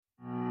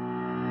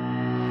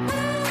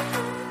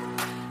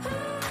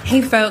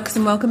Hey folks,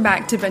 and welcome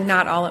back to But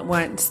Not All at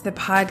Once, the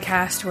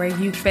podcast where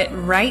you fit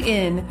right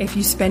in if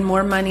you spend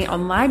more money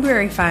on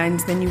library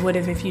finds than you would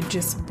have if you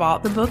just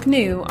bought the book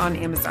new on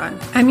Amazon.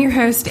 I'm your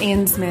host,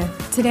 Ann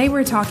Smith. Today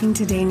we're talking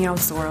to Danielle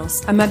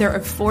Sorrells, a mother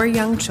of 4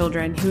 young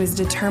children who is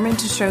determined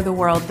to show the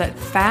world that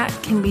fat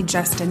can be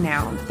just a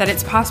noun, that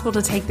it's possible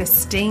to take the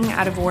sting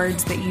out of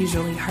words that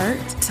usually hurt,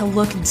 to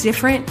look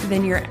different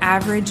than your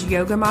average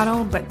yoga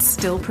model but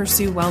still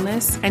pursue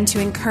wellness, and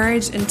to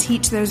encourage and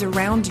teach those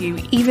around you,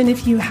 even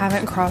if you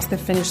haven't crossed the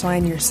finish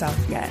line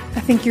yourself yet.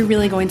 I think you're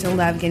really going to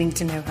love getting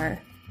to know her.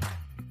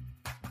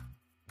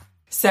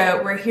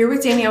 So we're here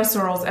with Danielle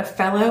Sorrells, a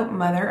fellow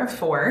mother of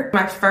 4.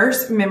 My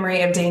first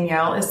memory of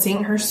Danielle is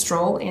seeing her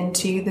stroll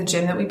into the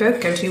gym that we both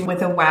go to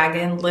with a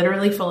wagon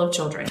literally full of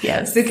children.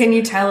 Yes. So can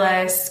you tell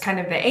us kind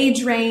of the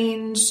age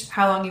range,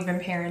 how long you've been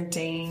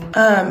parenting?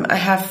 I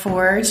have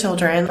 4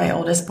 children. My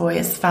oldest boy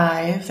is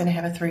 5, and I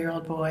have a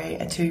 3-year-old boy,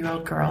 a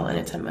 2-year-old girl, and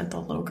a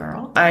 10-month-old little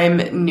girl. I'm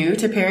new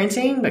to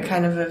parenting, but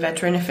kind of a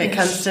veteran if it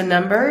comes to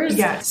numbers.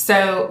 Yeah.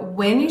 So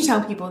when you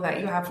tell people that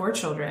you have 4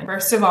 children,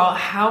 first of all,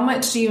 how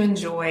much do you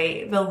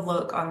enjoy the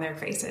look on their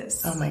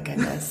faces? Oh my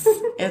goodness.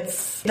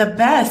 It's the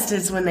best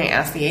is when they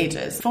ask the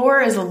ages.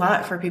 4 is a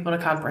lot for people to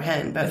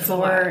comprehend, but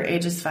 4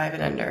 ages 5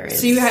 and under is...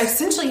 So you have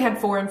essentially had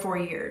 4 in 4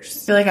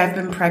 years. I feel like I've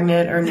been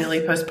pregnant or newly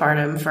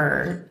postpartum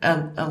for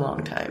a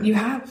long time. You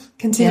have,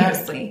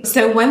 continuously. Yeah.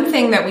 So one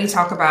thing that we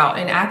talk about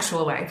in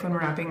actual life when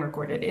we're not being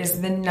recorded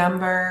is the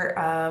number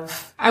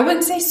of, I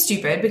wouldn't say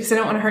stupid because I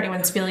don't want to hurt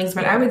anyone's feelings,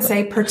 but I would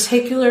say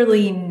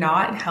particularly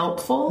not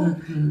helpful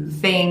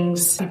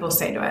things people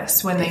say to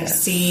us when they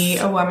see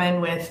a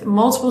woman with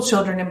multiple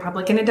children in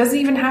public. And it doesn't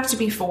even have to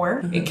be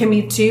 4. It can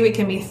be 2. It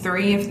can be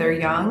 3 if they're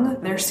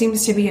young. There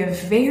seems to be a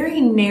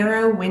very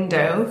narrow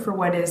window for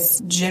what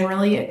is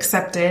generally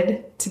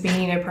accepted to be,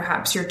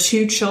 perhaps your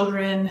 2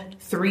 children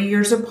 3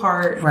 years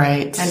apart.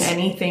 Right. And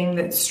anything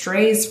that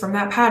strays from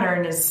that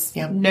pattern is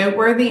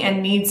noteworthy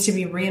and needs to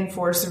be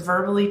reinforced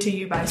verbally to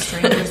you by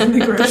strangers in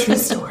the grocery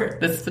store.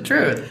 That's the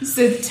truth.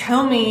 So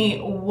tell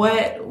me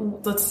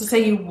let's just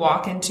say you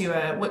walk into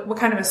what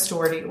kind of a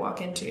store do you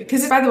walk into?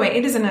 Because by the way,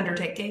 it is an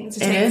undertaking.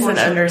 It is an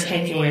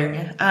undertaking.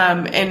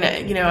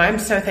 And I'm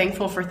so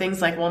thankful for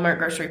things like Walmart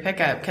grocery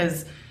pickup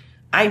because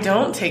I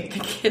don't take the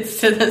kids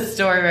to the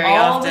store very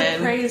often. All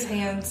the praise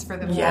hands for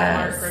the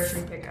Walmart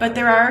grocery pickup. But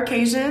there are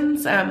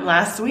occasions.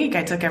 Last week,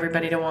 I took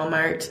everybody to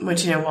Walmart,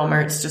 which,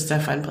 Walmart's just a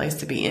fun place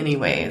to be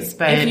anyways.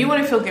 But if you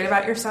want to feel good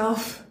about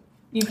yourself,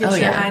 you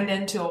get your hand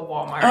into a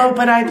Walmart. Oh,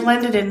 but I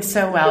blended in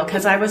so well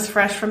because I was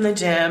fresh from the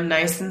gym,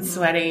 nice and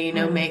sweaty,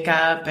 no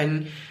makeup,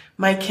 and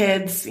my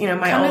kids,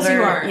 my Come older, as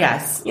you are.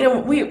 Yes,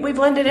 we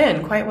blended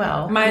in quite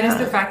well. Minus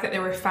the fact that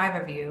there were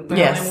 5 of you, but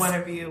only one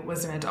of you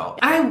was an adult.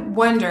 I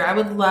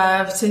would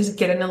love to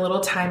get in a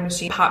little time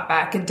machine, pop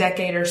back a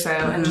decade or so,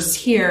 and just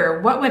hear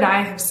what would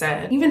I have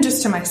said, even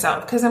just to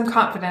myself, because I'm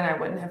confident I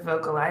wouldn't have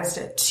vocalized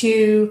it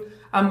to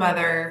a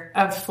mother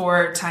of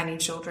 4 tiny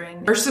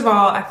children. First of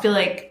all, I feel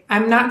like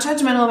I'm not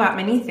judgmental about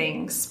many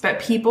things,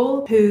 but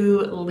people who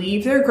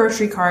leave their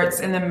grocery carts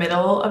in the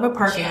middle of a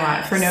parking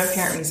lot for no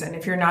apparent reason.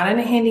 If you're not in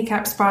a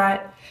handicap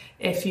spot,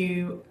 if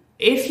you,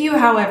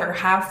 however,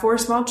 have 4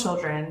 small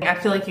children, I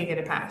feel like you get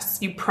a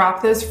pass. You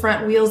prop those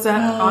front wheels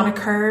up on a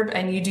curb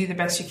and you do the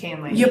best you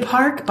can. Lady. You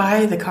park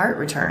by the cart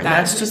return.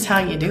 That's just how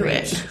you do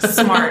it.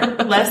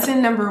 Smart.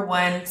 Lesson number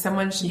 1.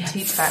 Someone should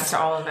teach that to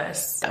all of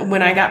us.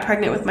 When I got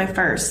pregnant with my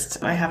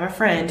first, I have a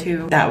friend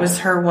who, that was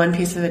her one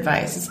piece of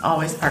advice, is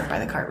always park by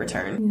the cart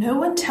return. No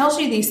one tells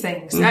you these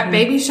things. At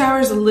baby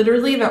showers,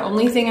 literally the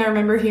only thing I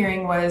remember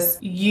hearing was,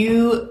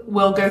 you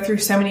will go through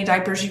so many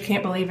diapers you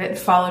can't believe it,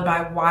 followed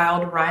by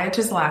wild,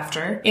 riotous laughter.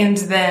 And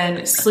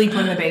then sleep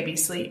when the baby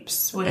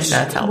sleeps, which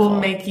will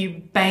make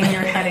you bang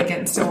your head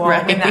against a wall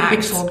when the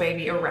actual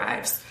baby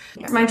arrives.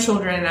 My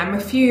children, I'm a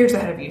few years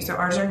ahead of you, so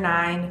ours are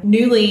 9,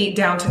 newly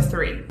down to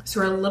 3. So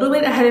we're a little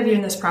bit ahead of you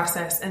in this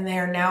process, and they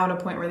are now at a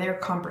point where they're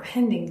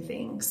comprehending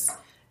things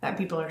that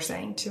people are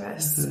saying to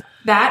us.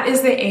 That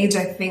is the age,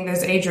 I think,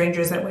 those age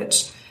ranges at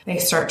which they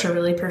start to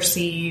really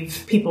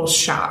perceive people's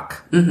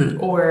shock.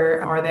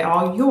 Or are they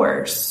all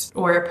yours?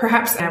 Or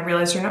perhaps, I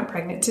realize you're not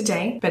pregnant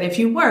today, but if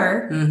you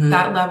were,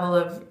 that level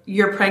of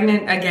you're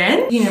pregnant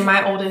again.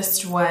 My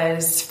oldest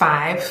was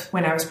 5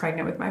 when I was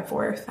pregnant with my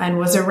 4th and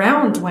was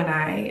around when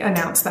I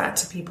announced that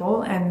to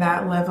people. And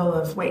that level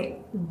of, wait,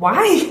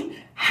 why?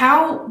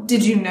 How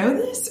did you know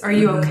this? Are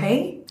you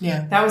okay?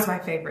 Yeah. That was my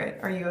favorite.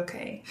 Are you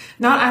okay?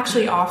 Not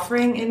actually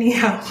offering any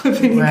help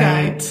of any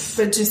kind,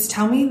 but just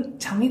tell me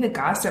the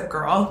gossip,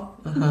 girl.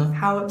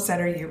 How upset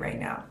are you right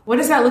now? What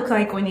does that look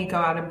like when you go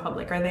out in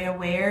public? Are they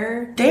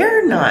aware?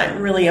 They're not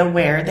really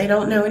aware. They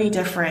don't know any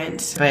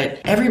different,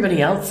 but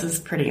everybody else is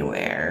pretty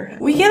aware.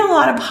 We get a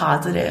lot of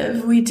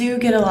positive. We do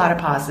get a lot of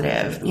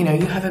positive. You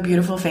have a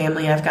beautiful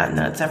family. I've gotten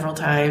that several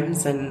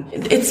times. And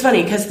it's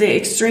funny because the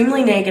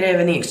extremely negative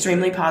and the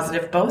extremely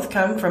positive both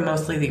come from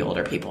mostly the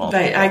older people.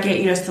 But I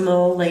get, some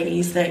little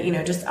ladies that,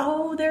 just,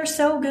 oh, they're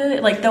so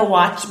good. Like they'll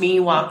watch me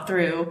walk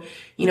through,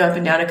 up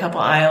and down a couple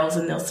aisles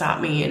and they'll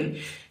stop me and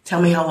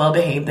tell me how well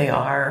behaved they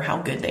are, or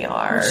how good they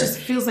are. It just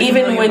feels like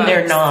even when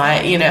they're bucks.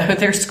 not, you know,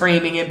 they're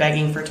screaming and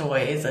begging for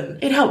toys,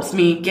 and it helps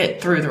me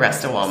get through the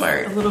rest of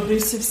Walmart. A little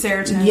boost of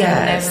serotonin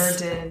Yes.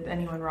 that never did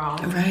anyone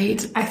wrong.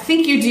 Right. I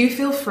think you do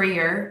feel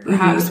freer,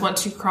 perhaps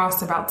once you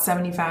cross about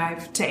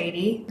 75 to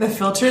 80. The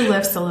filter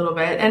lifts a little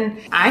bit, and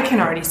I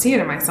can already see it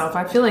in myself.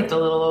 I feel like the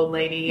little old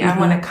lady. I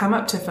want to come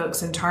up to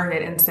folks in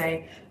Target and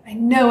say, I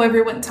know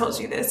everyone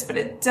tells you this, but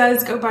it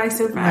does go by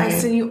so fast,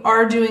 Right. and you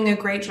are doing a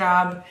great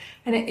job,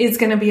 and it is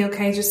going to be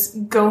okay.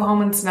 Just go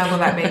home and snuggle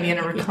that baby in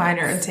a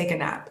recliner and take a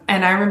nap.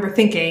 And I remember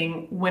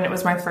thinking when it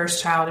was my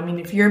first child, I mean,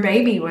 if your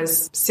baby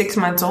was 6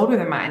 months older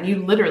than mine,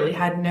 you literally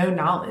had no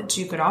knowledge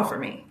you could offer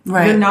me.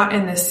 Right. You're not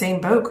in the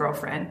same boat,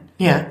 girlfriend.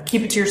 Yeah.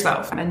 Keep it to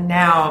yourself. And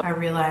now I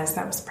realize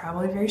that was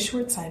probably very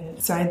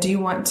short-sighted. So I do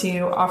want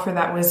to offer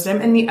that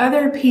wisdom. And the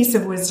other piece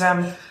of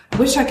wisdom I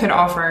wish I could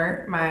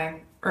offer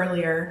my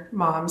earlier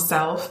mom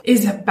self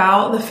is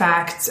about the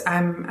fact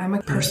I'm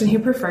a person who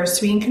prefers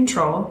to be in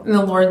control. And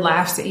the Lord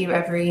laughs at you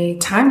every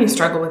time you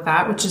struggle with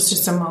that, which is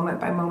just a moment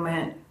by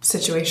moment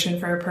situation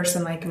for a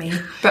person like me.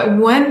 But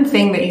one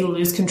thing that you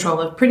lose control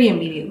of pretty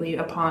immediately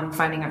upon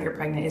finding out you're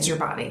pregnant is your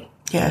body.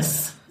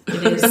 Yes.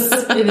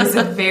 It is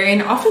a very,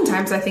 and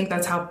oftentimes I think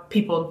that's how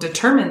people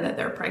determine that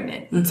they're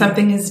pregnant.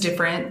 Something is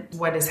different.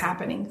 What is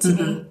happening to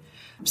me?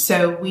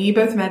 So we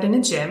both met in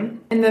a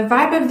gym, and the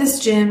vibe of this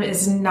gym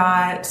is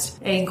not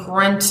a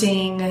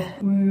grunting,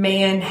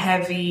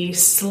 man-heavy,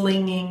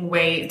 slinging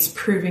weights,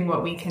 proving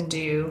what we can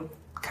do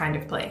kind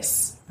of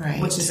place, Right.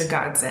 which is a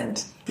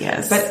godsend.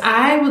 Yes. But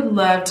I would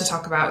love to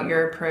talk about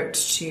your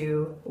approach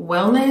to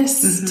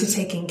wellness, to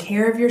taking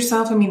care of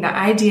yourself. I mean, the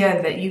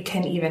idea that you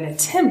can even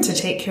attempt to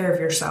take care of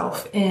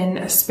yourself in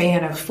a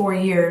span of 4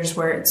 years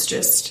where it's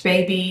just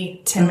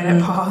baby,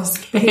 10-minute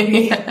pause,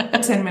 baby,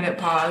 10-minute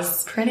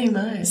pause. Pretty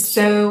much.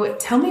 So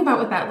tell me about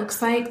what that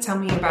looks like. Tell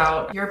me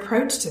about your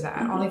approach to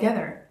that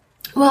altogether.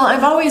 Well,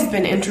 I've always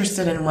been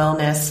interested in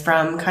wellness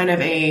from kind of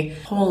a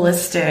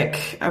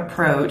holistic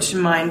approach,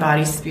 mind,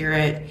 body,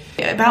 spirit.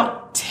 About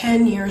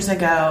 10 years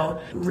ago,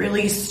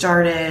 really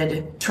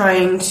started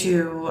trying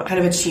to kind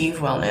of achieve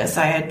wellness.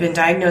 I had been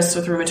diagnosed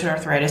with rheumatoid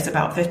arthritis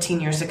about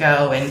 15 years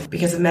ago, and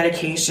because of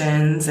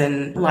medications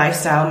and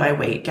lifestyle, my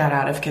weight got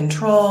out of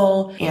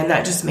control, and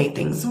that just made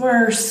things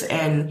worse.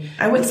 And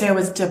I wouldn't say I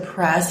was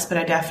depressed, but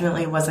I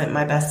definitely wasn't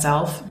my best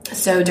self.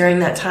 So during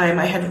that time,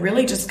 I had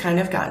really just kind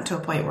of gotten to a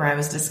point where I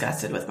was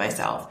disgusted with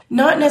myself.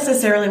 Not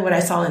necessarily what I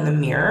saw in the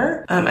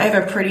mirror. I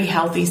have a pretty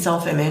healthy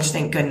self-image,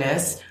 thank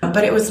goodness,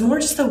 but it was more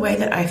just the way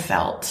that I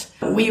felt.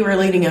 We were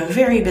leading a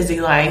very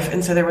busy life,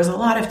 and so there was a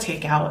lot of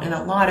takeout and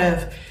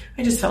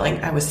I just felt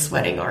like I was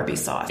sweating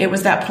Arby's sauce. It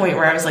was that point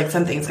where I was like,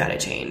 something's got to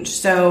change.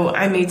 So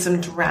I made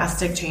some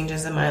drastic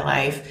changes in my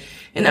life,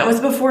 and that was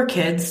before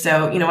kids.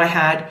 So, I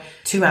had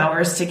 2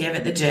 hours to give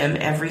at the gym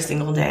every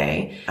single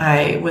day.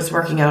 I was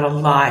working out a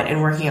lot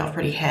and working out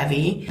pretty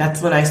heavy.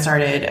 That's when I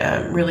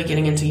started really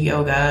getting into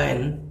yoga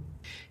and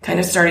kind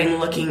of starting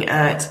looking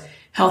at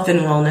health and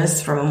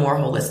wellness from a more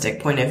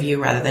holistic point of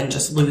view rather than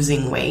just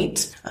losing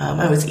weight.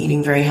 I was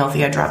eating very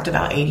healthy. I dropped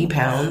about 80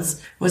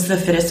 pounds. Was the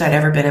fittest I'd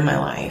ever been in my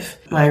life.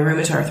 My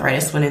rheumatoid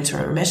arthritis went into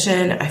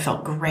remission. I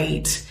felt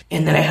great.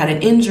 And then I had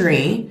an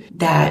injury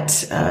that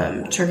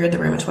triggered the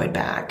rheumatoid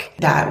back.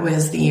 That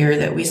was the year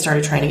that we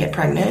started trying to get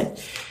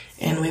pregnant.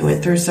 And we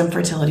went through some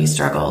fertility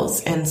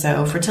struggles. And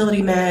so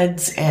fertility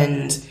meds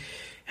and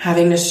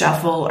having to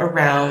shuffle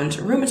around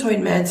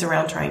rheumatoid meds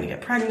around trying to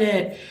get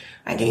pregnant,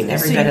 I gained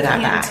every bit of that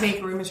back. So you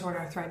can't take rheumatoid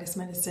arthritis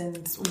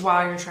medicines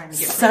while you're trying to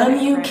get Some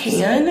pregnant, you right?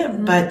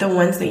 can, but the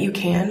ones that you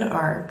can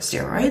are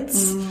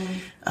steroids.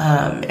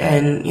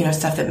 And,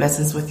 stuff that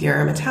messes with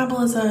your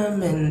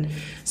metabolism. And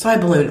so I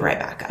ballooned right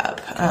back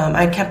up.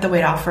 I kept the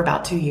weight off for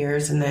about 2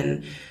 years and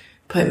then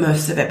put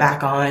most of it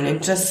back on.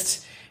 And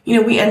just,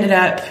 we ended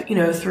up,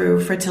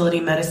 through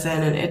fertility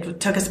medicine, and it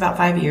took us about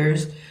 5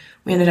 years.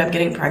 We ended up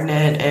getting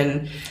pregnant,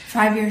 and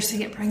 5 years to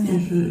get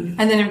pregnant.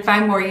 And then in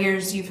 5 more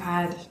years, you've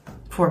had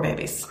 4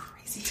 babies.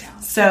 crazy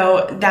town.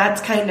 So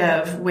that's kind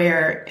of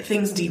where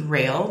things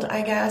derailed,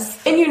 I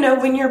guess. And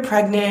when you're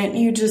pregnant,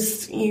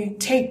 you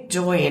take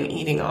joy in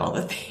eating all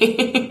the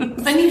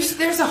things. And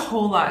there's a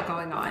whole lot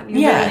going on.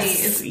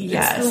 Yes,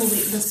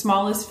 it's the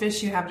smallest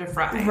fish you have to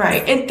fry.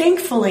 Right. And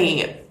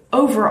thankfully,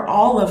 over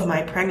all of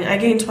my pregnancy, I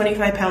gained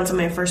 25 pounds in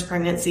my first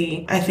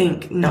pregnancy, I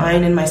think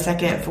 9 in my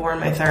second, 4 in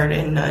my third,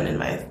 and none in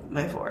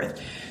my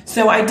fourth.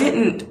 So I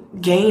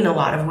didn't gain a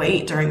lot of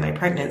weight during my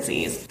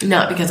pregnancies,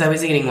 not because I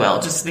was eating well,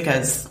 just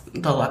because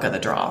the luck of the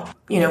draw.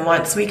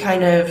 Once we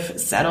kind of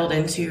settled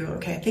into,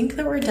 okay, I think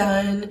that we're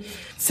done.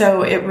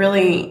 So it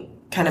really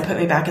kind of put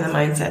me back in the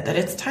mindset that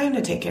it's time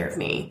to take care of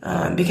me,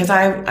 because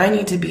I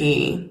need to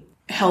be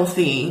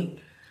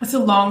healthy. It's a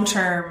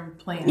long-term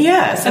plan.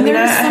 Yes. And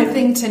there's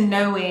something to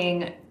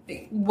knowing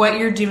what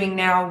you're doing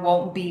now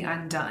won't be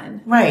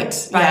undone.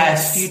 Right. By the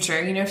future.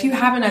 If you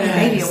have another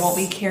baby, it won't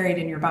be Yes. carried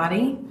in your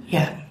body.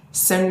 Yeah.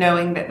 So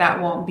knowing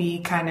that won't be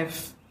kind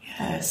of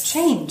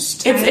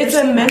changed. It's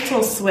a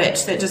mental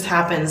switch that just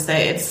happens, that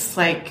it's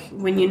like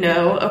when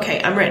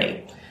okay, I'm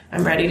ready.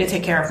 I'm ready to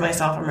take care of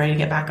myself. I'm ready to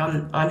get back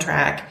on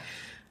track.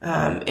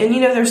 And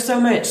there's so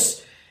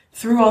much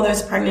through all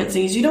those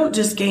pregnancies. You don't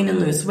just gain and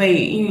lose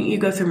weight. You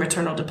go through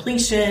maternal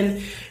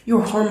depletion.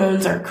 Your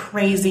hormones are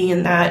crazy,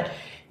 and that,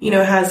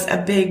 has a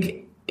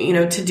big,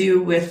 to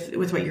do with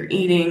what you're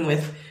eating,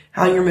 with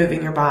how you're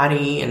moving your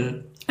body.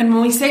 And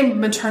when we say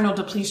maternal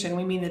depletion,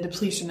 we mean the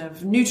depletion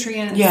of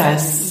nutrients.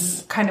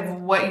 Yes. And kind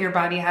of what your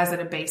body has at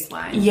a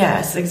baseline.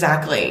 Yes,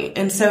 exactly.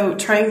 And so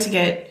trying to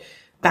get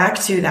back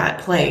to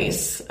that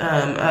place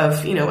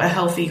of, a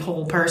healthy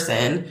whole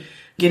person,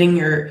 getting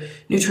your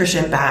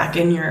nutrition back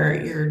and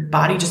your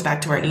body just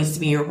back to where it needs to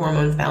be, your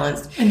hormones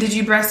balanced. And did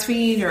you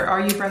breastfeed, or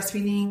are you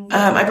breastfeeding?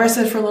 I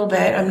breastfed for a little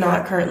bit. I'm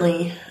not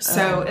currently.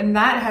 And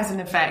that has an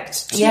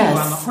effect too, yes,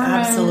 on the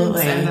hormones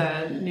absolutely.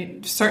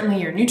 and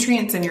certainly your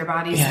nutrients and your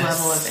body's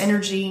level of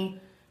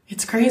energy.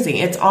 It's crazy.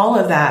 It's all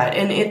of that.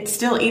 And it's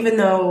still, even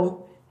though,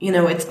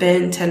 it's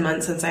been 10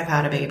 months since I've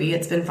had a baby,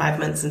 it's been 5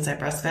 months since I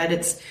breastfed,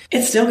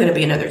 it's still going to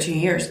be another 2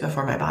 years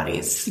before my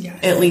body's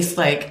at least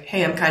like,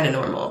 hey, I'm kind of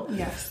normal.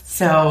 Yes.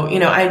 So,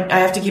 I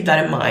have to keep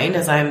that in mind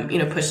as I'm,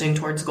 pushing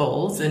towards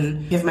goals,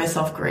 and give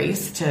myself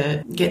grace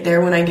to get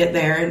there when I get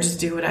there and just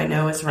do what I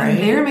know is right. And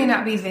there may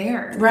not be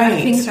there. Right.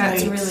 I think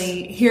that's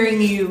really, hearing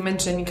you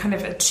mention kind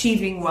of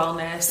achieving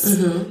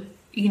wellness,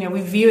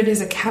 we view it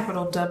as a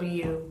capital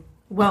W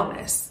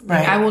wellness.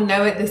 Right. I will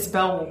know it, this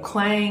bell will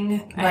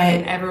clang,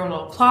 and everyone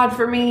will applaud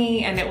for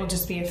me, and it will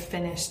just be a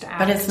finished act.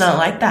 But it's not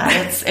like that.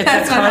 It's a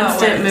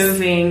constant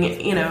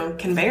moving,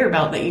 conveyor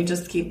belt that you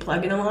just keep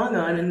plugging along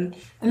on. And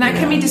that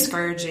can be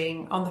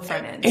discouraging on the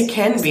front end. It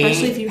can be.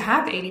 Especially if you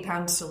have 80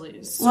 pounds to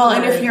lose. Well,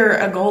 and if you're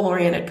a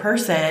goal-oriented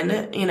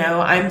person,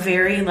 I'm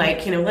very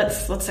like,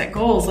 let's set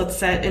goals, let's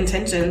set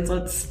intentions,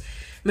 let's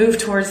move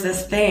towards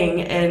this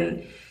thing.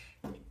 And,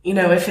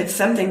 if it's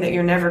something that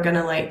you're never going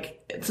to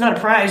it's not a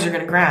prize you're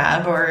going to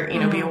grab or,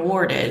 be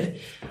awarded.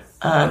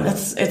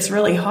 It's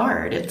really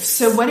hard.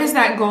 So what does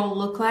that goal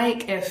look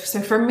like? So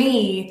for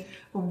me,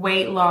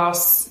 weight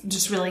loss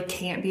just really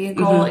can't be a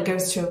goal. It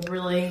goes to a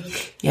really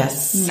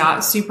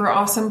not super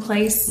awesome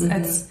place.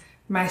 That's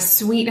my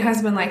sweet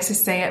husband likes to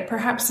say it,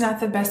 perhaps not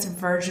the best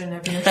version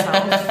of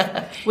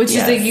yourself, which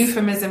is a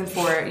euphemism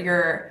for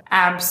you're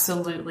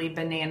absolutely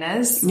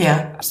bananas.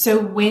 Yeah. So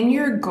when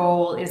your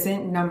goal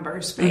isn't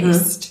numbers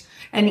based,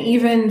 and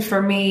even for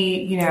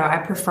me, I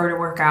prefer to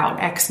work out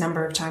X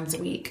number of times a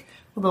week.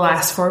 Well, the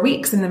last 4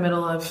 weeks in the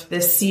middle of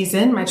this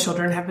season, my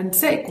children have been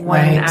sick one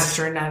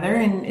after another,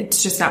 and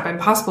it's just not been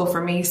possible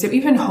for me. So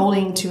even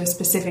holding to a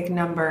specific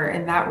number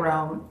in that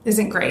realm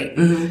isn't great.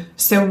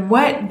 So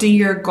what do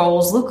your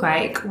goals look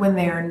like when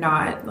they are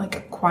not like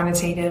a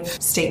quantitative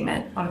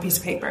statement on a piece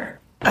of paper?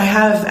 I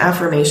have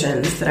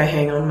affirmations that I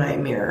hang on my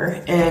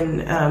mirror,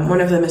 and one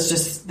of them is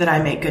just that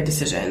I make good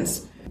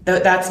decisions.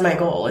 That's my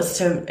goal, is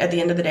to, at the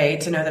end of the day,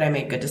 to know that I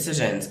make good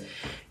decisions.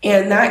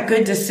 And that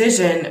good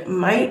decision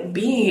might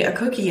be a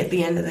cookie at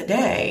the end of the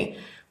day,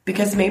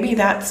 because maybe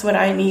that's what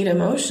I need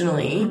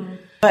emotionally.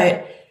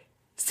 But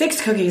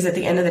 6 cookies at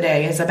the end of the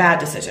day is a bad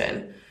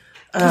decision.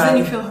 Because then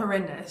you feel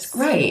horrendous.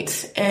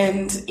 Right.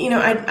 And,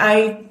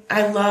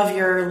 I love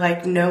your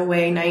no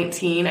way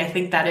 19. I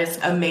think that is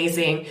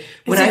amazing.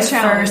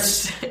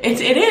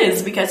 It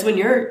is, because when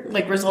you're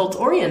results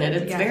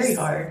oriented, it's very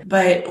hard.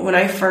 But when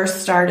I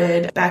first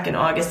started back in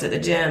August at the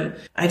gym,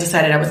 I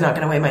decided I was not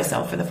going to weigh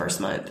myself for the first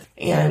month.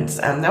 And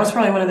that was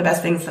probably one of the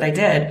best things that I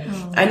did.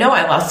 I know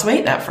I lost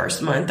weight that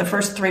first month. The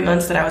first 3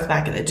 months that I was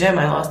back at the gym,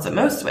 I lost the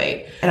most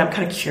weight. And I'm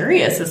kind of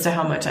curious as to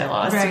how much I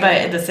lost. Right. But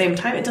at the same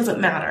time, it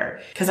doesn't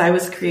matter, because I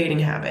was creating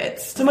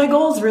habits. So my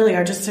goals really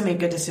are just to make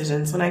good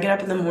decisions. When I get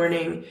up in the morning,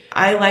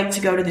 I like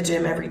to go to the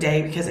gym every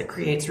day because it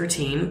creates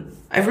routine.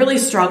 I've really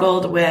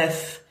struggled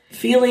with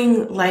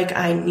feeling like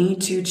I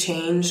need to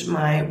change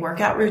my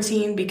workout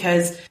routine,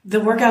 because the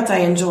workouts I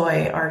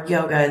enjoy are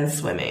yoga and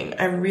swimming.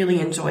 I really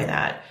enjoy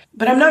that.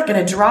 But I'm not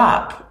going to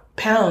drop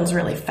pounds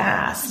really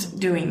fast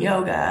doing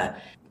yoga.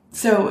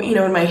 So,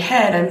 in my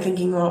head, I'm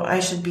thinking, well, I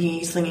should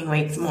be slinging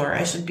weights more.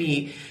 I should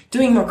be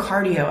doing more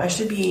cardio. I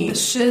should be... The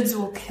shoulds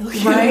will kill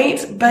you.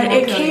 Right? But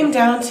it came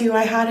down to,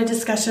 I had a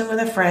discussion with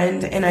a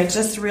friend, and I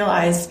just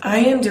realized I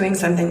am doing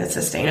something that's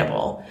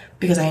sustainable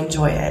because I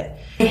enjoy it.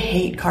 I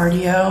hate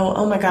cardio.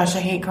 Oh my gosh,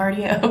 I hate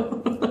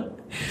cardio.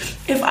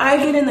 If I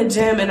get in the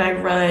gym and I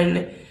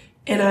run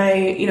and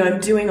I'm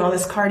doing all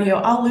this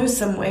cardio, I'll lose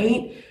some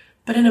weight.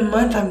 But in a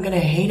month, I'm going to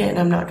hate it, and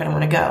I'm not going to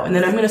want to go. And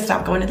then I'm going to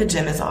stop going to the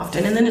gym as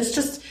often. And then it's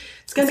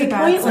going to be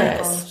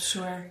pointless.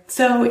 Sure.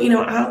 So,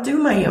 I'll do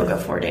my yoga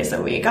 4 days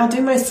a week. I'll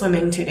do my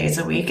swimming 2 days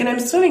a week. And I'm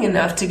swimming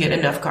enough to get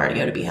enough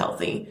cardio to be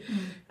healthy.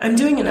 I'm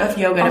doing enough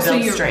yoga to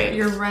build strength.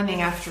 You're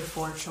running after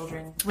 4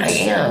 children. I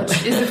am.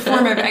 Which is a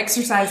form of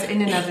exercise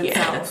in and of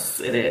itself. Yes,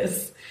 it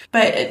is.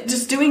 But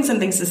just doing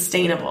something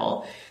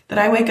sustainable that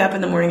I wake up in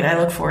the morning and I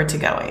look forward to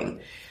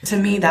going. To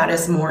me, that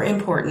is more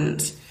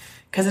important,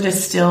 because it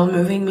is still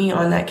moving me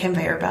on that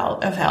conveyor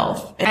belt of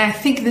health. And I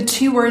think the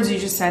 2 words you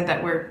just said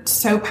that were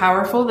so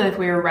powerful that if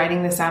we were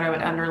writing this out, I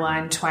would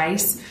underline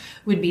twice,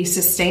 would be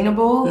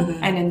sustainable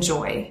and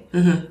enjoy.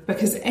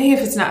 Because A,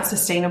 if it's not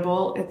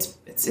sustainable, it's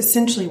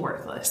essentially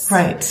worthless.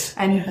 Right.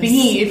 And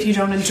B, if you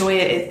don't enjoy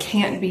it, it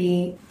can't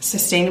be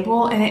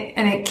sustainable and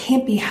it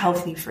can't be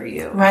healthy for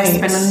you. Right.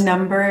 I spent a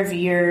number of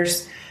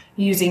years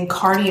using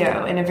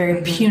cardio in a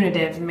very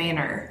punitive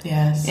manner.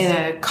 Yes. In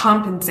a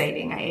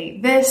compensating. I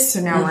ate this,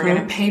 so now we're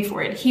going to pay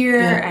for it here.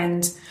 Yeah.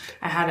 And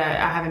I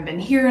haven't been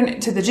here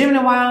to the gym in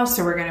a while,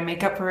 so we're going to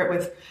make up for it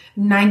with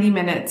 90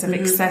 minutes of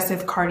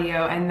excessive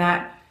cardio, and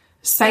that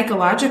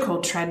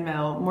psychological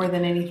treadmill more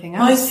than anything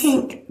else. Well, I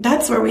think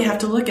that's where we have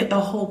to look at the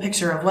whole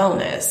picture of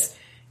wellness.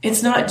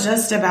 It's not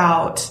just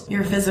about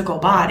your physical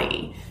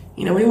body.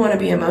 You know, we want to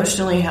be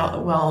emotionally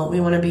well, we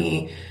want to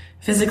be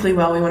physically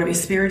well, we want to be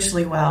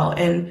spiritually well,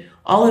 and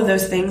all of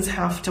those things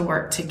have to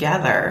work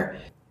together.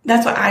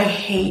 That's why I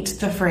hate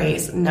the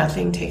phrase,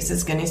 nothing tastes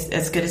as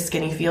good as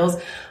skinny feels.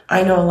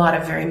 I know a lot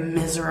of very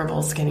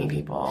miserable skinny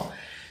people.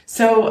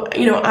 So,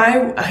 you know,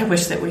 I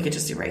wish that we could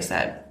just erase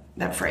that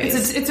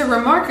phrase. It's a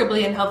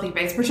remarkably unhealthy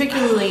base,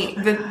 particularly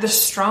the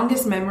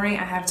strongest memory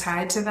I have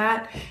tied to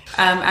that.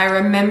 I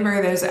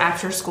remember those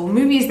after school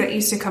movies that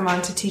used to come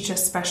on to teach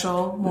us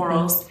special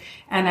morals.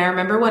 And I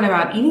remember one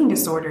about eating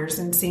disorders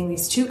and seeing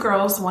these two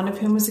girls, one of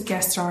whom was a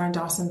guest star on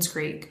Dawson's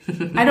Creek.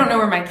 I don't know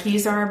where my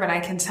keys are, but I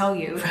can tell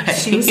you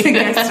she was a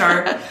guest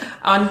star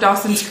on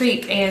Dawson's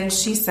Creek. And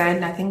she said,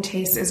 nothing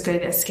tastes as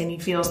good as skinny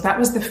feels. That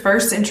was the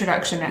first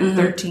introduction at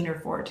 13 or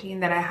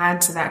 14 that I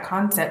had to that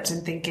concept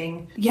and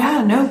thinking,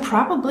 yeah, no,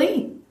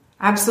 probably.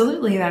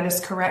 Absolutely, that is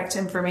correct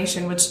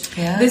information, which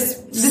this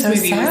so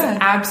movie sad. Was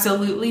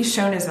absolutely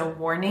shown as a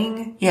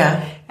warning.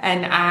 Yeah.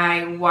 And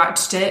I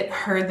watched it,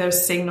 heard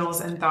those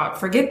signals, and thought,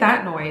 forget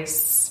that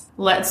noise.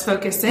 Let's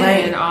focus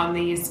in on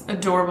these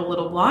adorable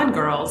little blonde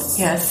girls.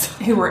 Yes.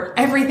 Who were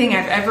everything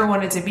I've ever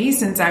wanted to be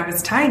since I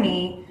was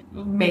tiny.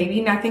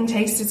 Maybe nothing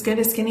tastes as good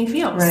as skinny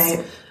feels.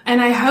 Right.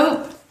 And I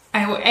hope...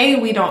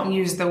 we don't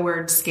use the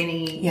word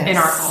skinny in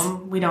our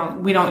home. We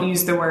don't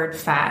use the word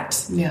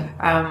fat.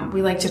 Yeah.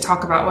 We like to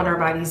talk about what our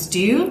bodies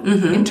do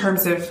in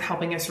terms of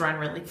helping us run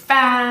really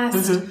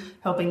fast,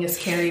 helping us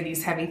carry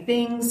these heavy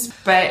things.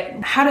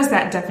 But how does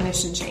that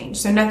definition change?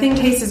 So nothing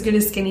tastes as good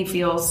as skinny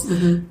feels,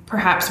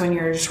 perhaps when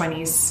you're in your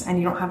 20s and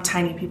you don't have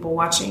tiny people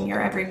watching your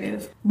every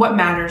move. What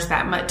matters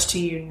that much to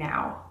you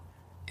now?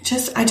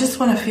 I just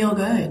want to feel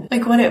good.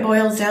 Like what it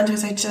boils down to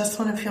is I just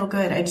want to feel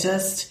good.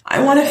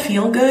 I want to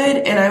feel good,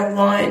 and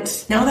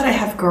now that I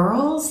have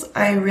girls,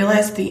 I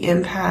realize the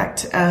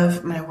impact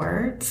of my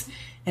words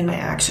and my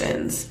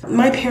actions.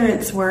 My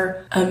parents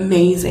were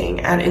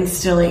amazing at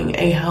instilling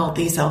a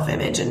healthy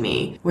self-image in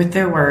me with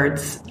their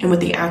words and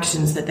with the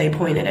actions that they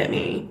pointed at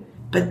me.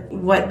 But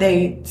what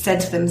they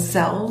said to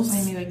themselves...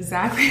 I knew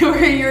exactly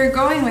where you were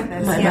going with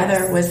this. My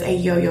mother was a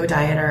yo-yo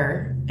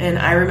dieter, and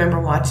I remember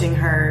watching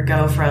her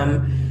go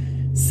from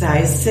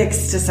size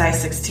 6 to size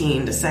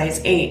 16 to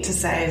size 8 to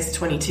size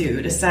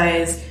 22 to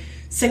size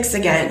 6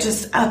 again,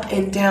 just up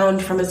and down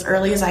from as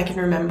early as I can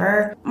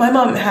remember. My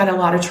mom had a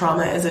lot of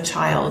trauma as a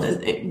child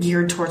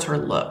geared towards her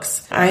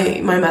looks.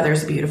 My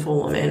mother's a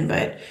beautiful woman,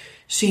 but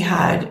she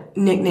had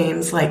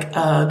nicknames like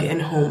Ugg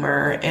and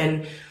Homer,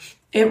 and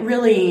it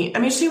really,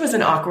 she was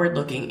an awkward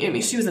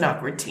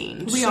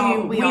teen. We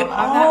all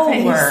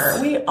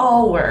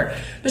were.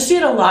 But she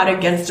had a lot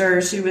against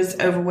her. She was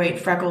overweight,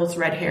 freckles,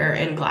 red hair,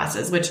 and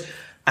glasses, which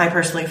I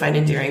personally find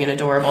endearing and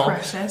adorable.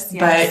 Precious,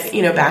 yes. But,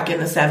 back in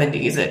the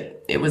 70s,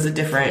 it was a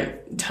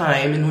different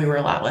time, and we were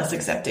a lot less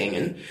accepting.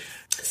 And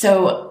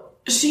so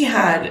she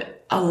had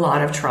a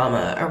lot of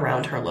trauma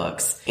around her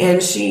looks,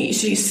 and she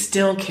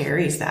still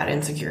carries that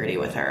insecurity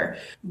with her.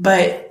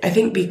 But I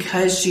think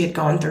because she had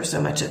gone through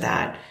so much of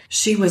that,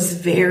 she was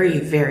very,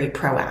 very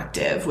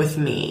proactive with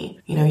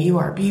me. You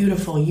are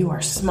beautiful, you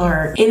are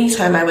smart.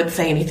 Anytime I would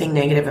say anything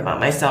negative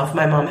about myself,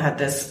 my mom had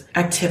this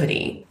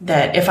activity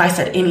that if I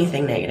said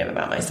anything negative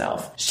about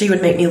myself, she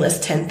would make me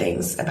list 10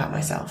 things about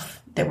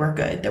myself that were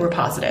good, that were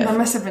positive. That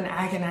must have been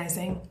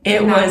agonizing.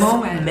 It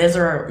was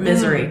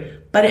misery.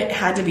 But it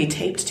had to be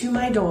taped to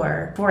my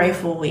door for a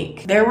full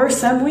week. There were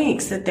some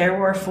weeks that there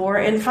were 4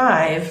 and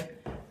 5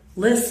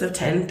 lists of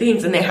 10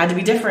 things, and they had to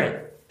be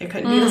different. It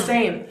couldn't be the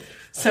same.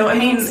 So,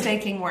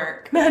 painstaking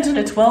work. Imagine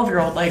a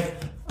 12-year-old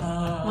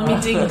let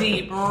me dig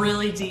deep,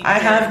 really deep. I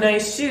have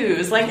nice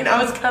shoes.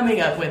 I was coming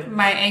up with...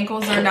 My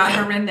ankles are not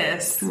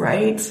horrendous.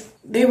 Right?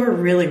 They were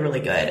really,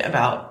 really good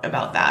about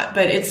that.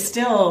 But it's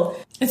still...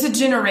 It's a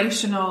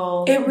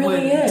generational It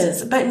really wound.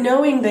 is. But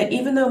knowing that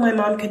even though my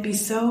mom could be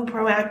so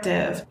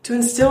proactive to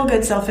instill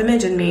good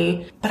self-image in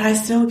me, but I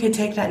still could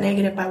take that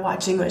negative by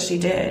watching what she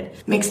did,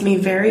 makes me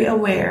very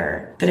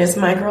aware that as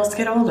my girls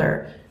get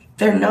older,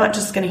 they're not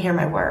just going to hear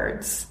my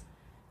words.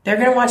 They're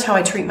going to watch how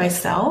I treat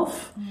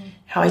myself,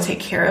 how I take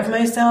care of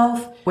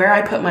myself, where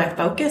I put my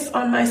focus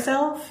on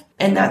myself,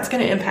 and that's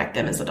going to impact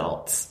them as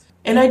adults.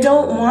 And I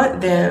don't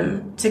want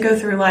them to go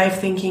through life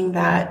thinking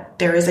that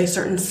there is a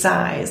certain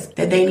size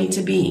that they need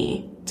to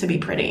be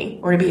pretty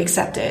or to be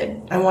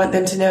accepted. I want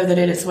them to know that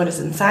it is what is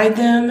inside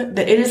them,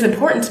 that it is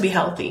important to be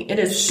healthy. It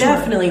is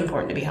definitely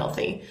important to be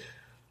healthy.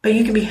 but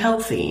you can be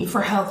healthy.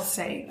 For health's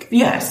sake.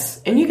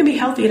 Yes. And you can be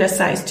healthy at a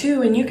size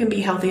 2 and you can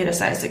be healthy at a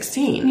size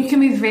 16. You can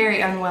be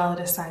very unwell at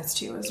a size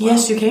 2 as well.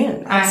 Yes, you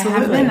can. Absolutely. I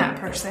have been that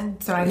person,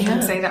 so I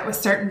can say that with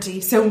certainty.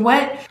 So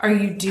what are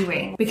you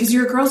doing? Because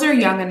your girls are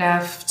young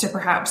enough to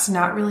perhaps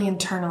not really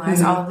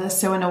internalize all of this.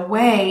 So in a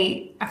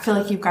way, I feel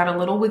like you've got a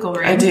little wiggle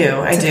room. I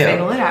do.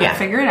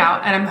 Figure it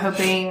out. And I'm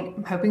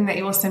hoping that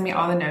you will send me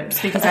all the notes,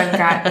 because I've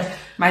got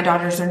my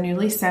daughters are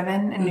newly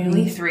 7 and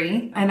newly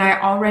 3. And I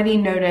already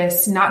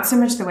notice not so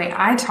much the way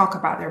I talk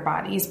about their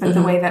bodies, but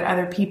the way that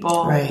other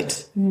people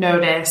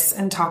notice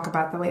and talk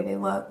about the way they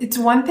look. It's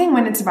one thing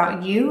when it's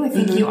about you. I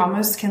think you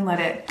almost can let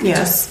it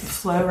just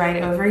flow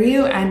right over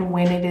you. And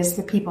when it is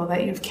the people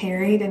that you've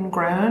carried and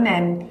grown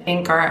and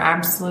think are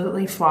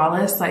absolutely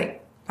flawless, like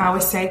I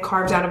always say,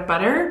 carved out of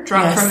butter,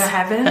 dropped from the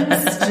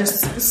heavens,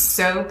 just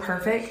so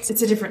perfect.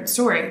 It's a different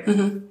story.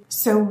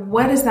 So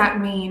what does that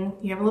mean?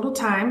 You have a little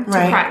time to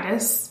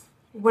practice.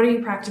 What are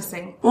you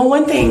practicing? Well,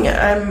 one thing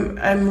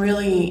I'm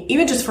really,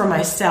 even just for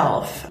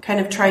myself,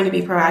 kind of trying to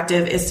be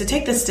proactive is to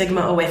take the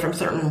stigma away from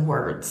certain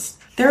words.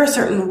 There are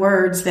certain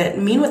words that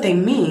mean what they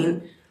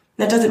mean.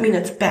 That doesn't mean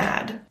it's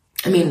bad.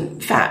 I mean,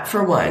 fat,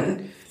 for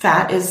one.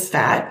 Fat is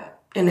fat.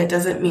 And it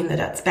doesn't mean that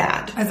that's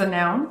bad. As a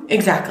noun?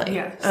 Exactly.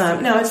 Yes.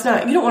 No, it's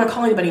not. You don't want to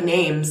call anybody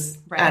names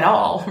at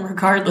all,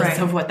 regardless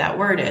of what that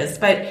word is.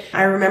 But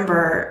I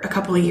remember a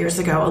couple of years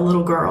ago, a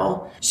little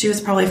girl, she was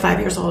probably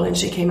 5 years old, and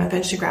she came up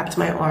and she grabbed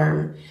my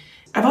arm.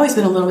 I've always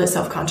been a little bit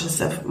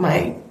self-conscious of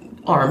my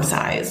arm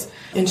size.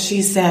 And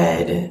she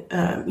said,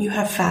 you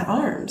have fat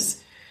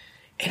arms.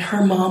 And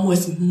her mom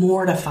was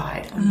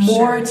mortified.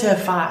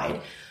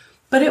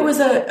 But it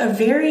was a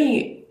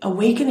very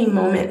awakening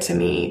moment to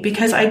me,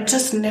 because I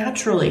just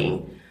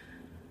naturally,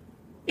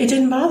 it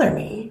didn't bother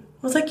me. I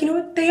was like, you know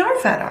what, they are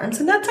fat arms,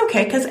 and that's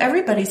okay, because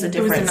everybody's a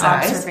different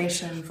size. It was an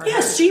observation for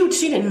her.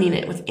 She didn't mean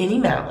it with any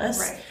malice.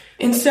 Right.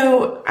 And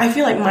so I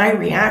feel like my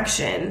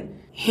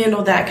reaction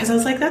handled that, because I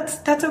was like,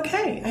 that's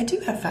okay. I do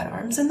have fat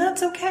arms, and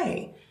that's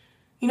okay.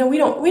 You know, we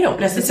don't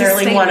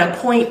necessarily want to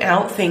point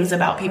out things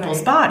about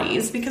people's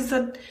bodies, because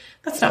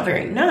that's not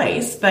very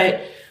nice,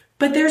 but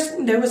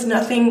there was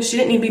nothing. She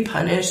didn't need to be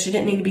punished. She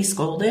didn't need to be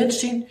scolded.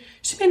 She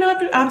made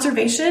an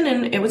observation,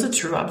 and it was a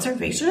true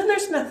observation, and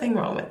there's nothing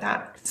wrong with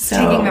that. So,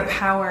 taking the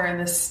power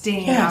and the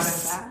sting out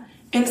of that.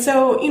 And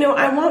so, you know,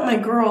 I want my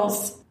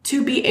girls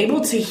to be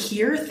able to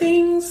hear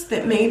things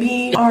that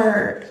maybe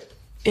are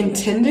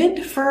intended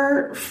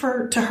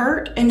to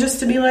hurt, and just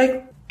to be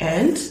like,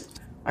 and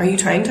are you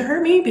trying to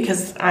hurt me?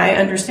 Because I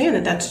understand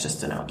that that's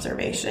just an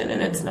observation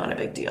and it's not a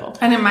big deal.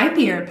 And it might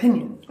be your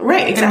opinion.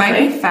 Right, exactly. It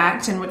might be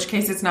fact, in which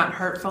case it's not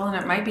hurtful, and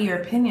it might be your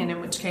opinion, in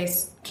which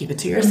case... keep it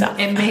to yourself.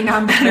 It may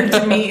not matter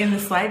to me in the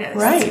slightest.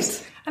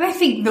 Right. And I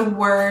think the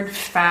word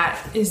fat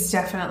is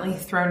definitely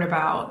thrown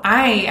about.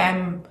 I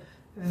am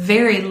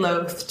very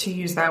loath to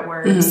use that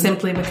word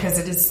simply because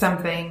it is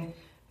something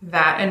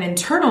that an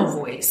internal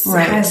voice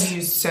has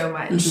used so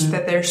much,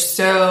 that there's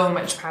so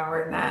much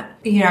power in that.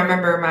 You know, I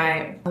remember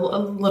my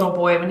little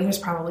boy, when he was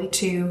probably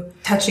 2,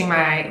 touching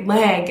my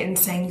leg and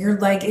saying, "Your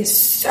leg is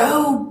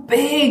so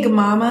big,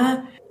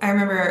 Mama." I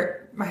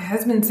remember my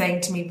husband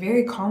saying to me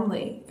very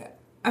calmly,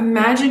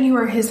 "Imagine you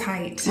are his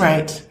height."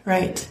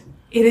 Right.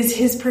 It is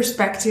his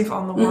perspective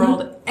on the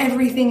world.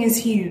 Everything is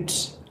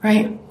huge.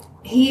 Right.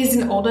 He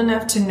isn't old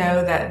enough to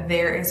know that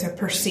there is a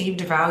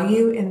perceived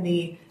value in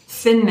the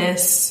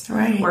thinness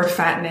or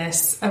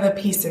fatness of a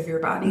piece of your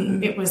body.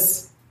 It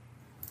was,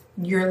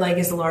 your leg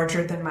is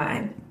larger than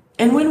mine.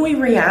 And when we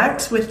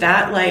react with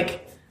that,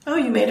 like, oh,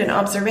 you made an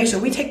observation,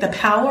 we take the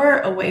power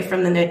away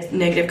from the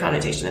negative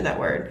connotation of that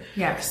word.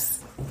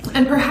 Yes.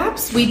 And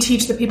perhaps we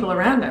teach the people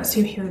around us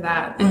who hear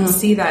that and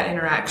see that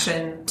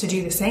interaction to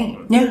do the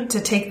same. Yeah. To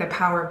take the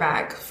power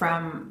back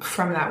from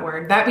that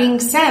word. That being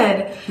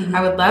said,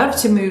 I would love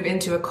to move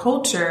into a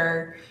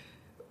culture,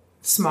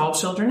 small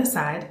children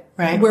aside,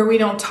 where we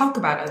don't talk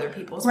about other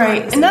people's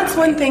bodies. And that's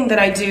one thing that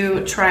I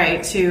do try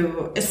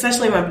to,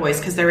 especially my boys,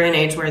 because they're in an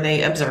age where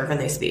they observe and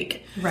they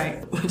speak.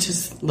 Right. Which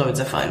is loads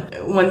of fun.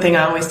 One thing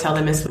I always tell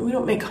them is we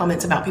don't make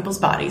comments about people's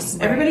bodies.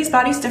 Right. Everybody's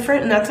body's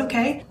different, and that's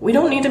okay. We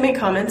don't need to make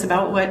comments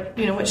about what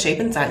shape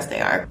and size they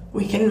are.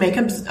 We can make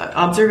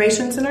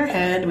observations in our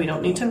head. We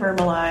don't need to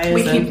verbalize.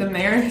 We keep them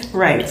there.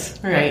 Right.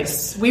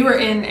 Yes. We were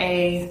in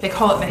they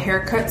call it the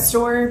haircut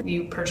store.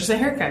 You purchase a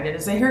haircut. It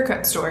is a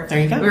haircut store. There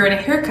you go. We were in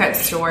a haircut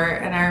store,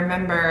 and I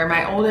remember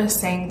my oldest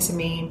saying to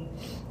me,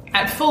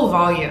 at full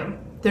volume,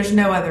 there's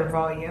no other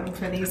volume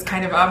for these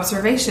kind of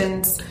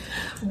observations,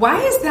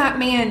 "Why is that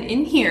man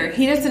in here?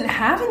 He doesn't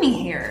have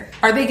any hair.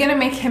 Are they going to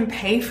make him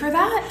pay for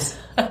that?"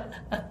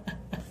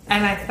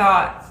 And I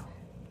thought,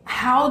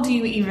 how do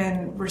you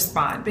even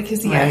respond?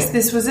 Because yes,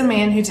 this was a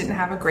man who didn't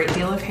have a great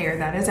deal of hair.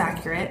 That is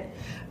accurate.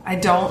 I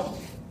don't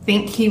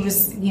think he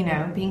was,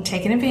 being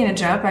taken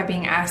advantage of by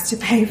being asked to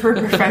pay for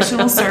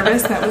professional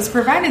service that was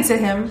provided to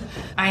him.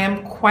 I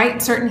am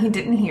quite certain he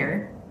didn't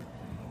hear,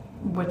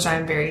 which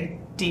I'm very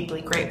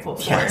deeply grateful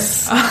for.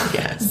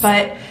 Yes.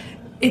 But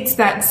it's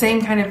that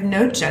same kind of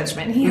no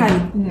judgment. He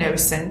had no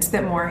sense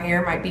that more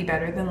hair might be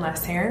better than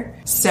less hair.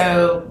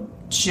 So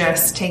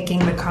just taking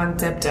the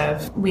concept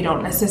of we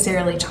don't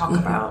necessarily talk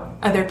about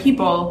other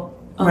people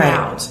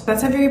aloud. Right.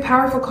 That's a very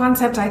powerful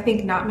concept I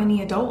think not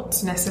many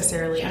adults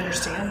necessarily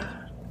understand.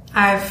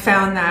 I've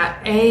found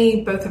that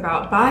A, both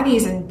about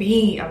bodies, and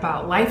B,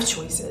 about life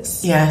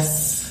choices.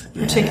 Yes.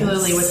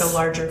 Particularly with a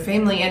larger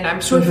family. And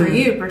I'm sure for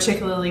you,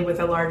 particularly with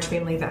a large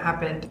family that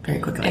happened very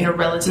quickly in a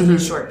relatively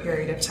short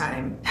period of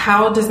time.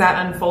 How does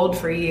that unfold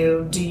for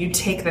you? Do you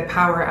take the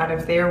power out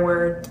of their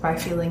words by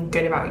feeling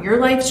good about your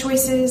life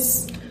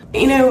choices?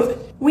 You know,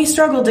 we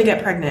struggled to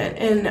get pregnant,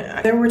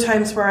 and there were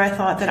times where I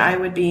thought that I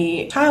would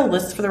be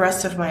childless for the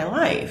rest of my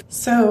life.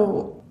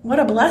 So what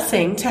a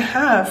blessing to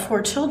have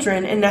 4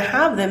 children and to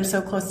have them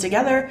so close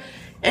together.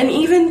 And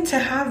even to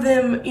have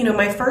them, you know,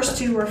 my first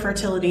 2 were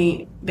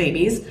fertility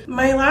babies.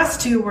 My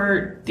last 2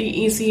 were the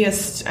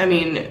easiest,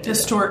 the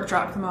stork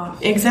dropped them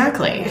off.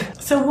 Exactly.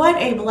 So what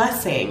a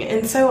blessing.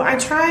 And so I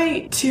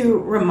try to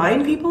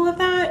remind people of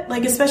that,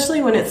 like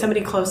especially when it's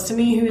somebody close to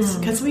me who's,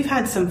 because we've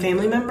had some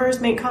family members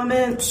make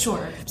comments.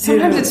 Sure.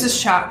 Sometimes it's just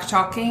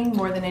shocking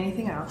more than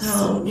anything else.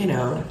 Well, you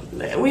know,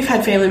 we've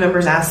had family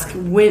members ask,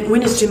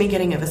 when is Jimmy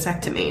getting a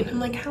vasectomy? I'm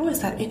like, how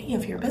is that any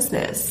of your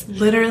business?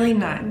 Literally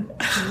none.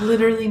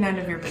 Literally none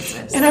of your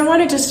business. And I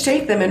want to just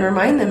shake them and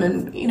remind them,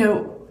 and you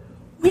know,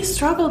 we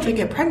struggled to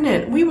get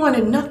pregnant. We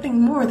wanted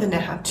nothing more than to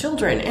have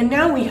children, and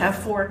now we have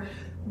 4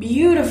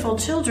 beautiful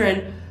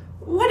children.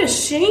 What a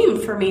shame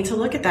for me to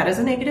look at that as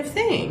a negative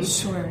thing.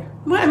 Sure.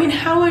 Well, I mean,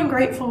 how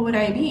ungrateful would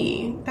I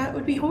be? That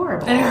would be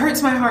horrible. And it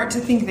hurts my heart to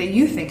think that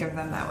you think of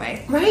them that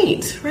way.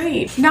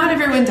 Right. Not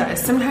everyone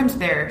does. Sometimes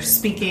they're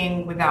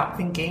speaking without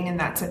thinking, and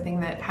that's a thing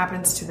that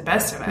happens to the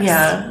best of us.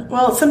 Yeah.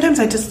 Well, sometimes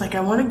I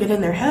want to get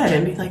in their head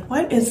and be like,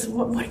 what are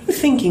you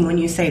thinking when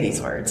you say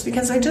these words?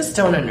 Because I just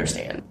don't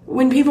understand.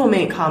 When people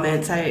make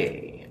comments,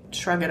 I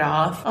shrug it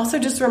off. Also,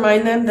 just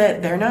remind them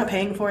that they're not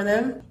paying for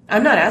them.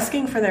 I'm not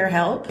asking for their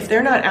help. If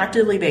they're not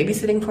actively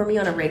babysitting for me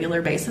on a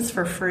regular basis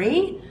for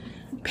free,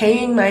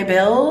 paying my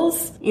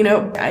bills, you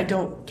know, I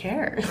don't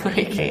care.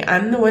 Like, hey,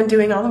 I'm the one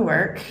doing all the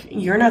work.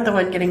 You're not the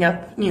one getting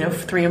up,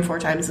 3 and 4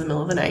 times in the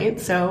middle of the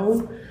night.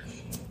 So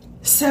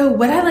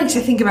what I like to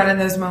think about in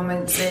those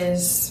moments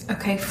is,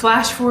 okay,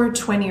 flash forward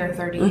 20 or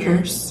 30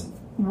 years.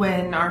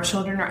 When our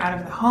children are out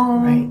of the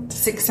home,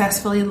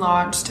 successfully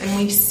launched, and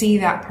we see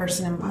that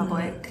person in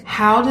public,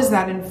 how does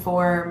that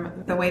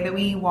inform the way that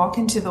we walk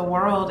into the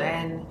world?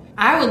 And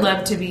I would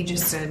love to be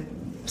just a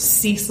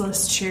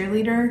ceaseless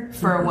cheerleader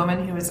for a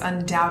woman who is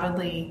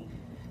undoubtedly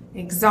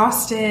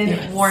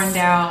exhausted, worn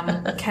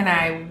down. Can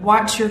I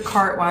watch your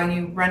cart while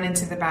you run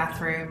into the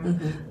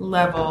bathroom?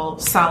 Level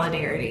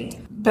solidarity.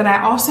 But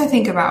I also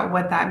think about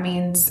what that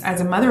means as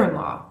a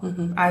mother-in-law,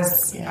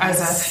 as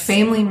a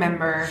family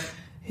member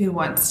who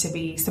wants to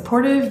be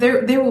supportive.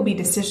 There will be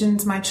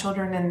decisions my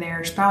children and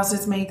their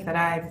spouses make that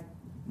I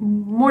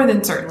more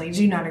than certainly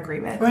do not agree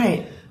with.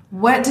 Right.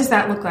 What does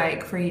that look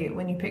like for you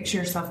when you picture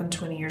yourself in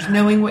 20 years,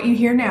 knowing what you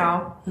hear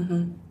now?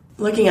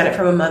 Looking at it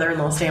from a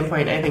mother-in-law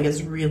standpoint, I think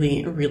is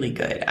really, really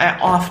good. I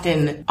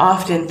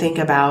often think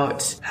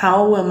about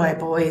how will my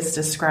boys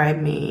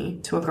describe me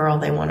to a girl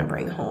they want to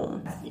bring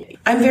home.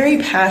 I'm very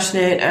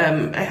passionate.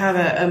 I have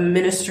a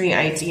ministry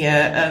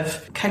idea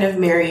of kind of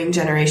marrying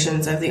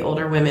generations of the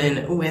older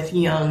women with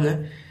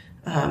young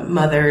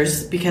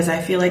mothers, because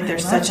I feel like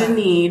there's such a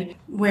need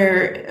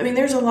where,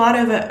 there's a lot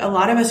of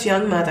us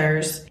young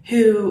mothers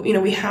who,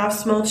 we have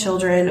small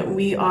children.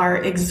 We are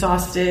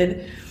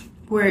exhausted.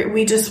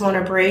 We just want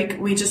a break.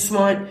 We just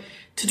want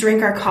to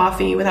drink our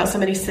coffee without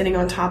somebody sitting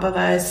on top of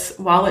us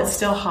while it's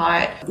still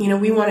hot.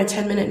 We want a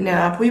 10-minute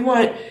nap. We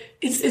want,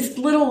 it's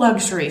little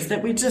luxuries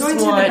that we just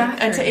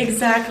want.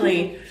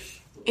 Exactly.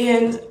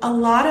 And a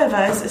lot of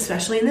us,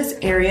 especially in this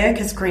area,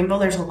 because Greenville,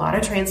 there's a lot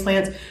of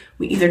transplants,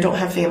 we either don't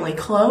have family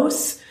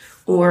close,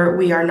 or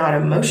we are not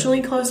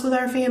emotionally close with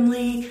our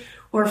family,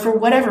 or for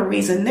whatever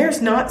reason,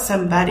 there's not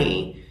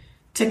somebody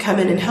to come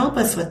in and help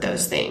us with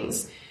those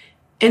things.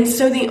 And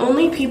so the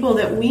only people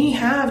that we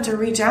have to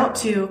reach out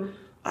to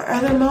are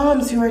other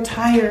moms who are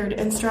tired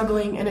and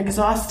struggling and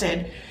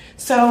exhausted.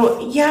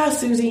 So, yeah,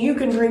 Susie, you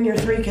can bring your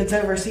 3 kids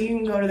over so you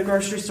can go to the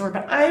grocery store,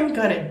 but I'm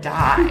going to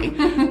die.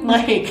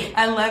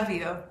 I love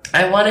you.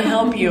 I want to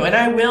help you, and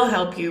I will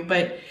help you,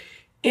 but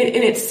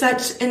it's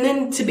such, and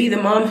then to be the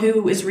mom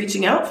who is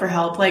reaching out for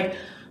help, like,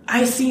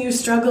 I see you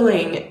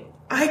struggling.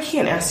 I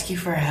can't ask you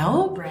for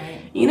help.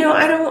 Right.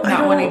 I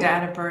don't wanting to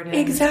add a burden.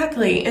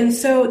 Exactly. And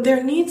so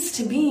there needs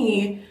to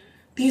be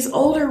these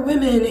older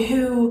women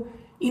who,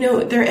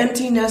 they're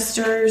empty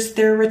nesters,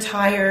 they're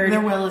retired.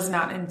 Their will is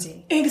not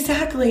empty.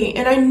 Exactly.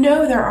 And I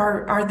know there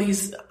are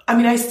these,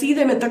 I see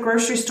them at the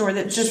grocery store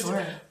that just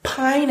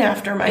pine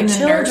after my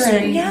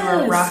children. Who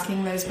are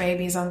rocking those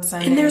babies on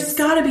Sundays. And there's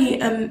got to be,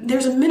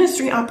 there's a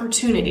ministry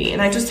opportunity,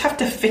 and I just have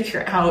to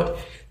figure out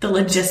the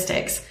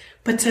logistics.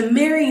 But to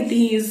marry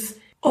these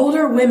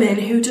older women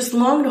who just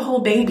long to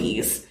hold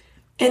babies,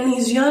 and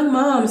these young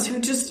moms who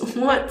just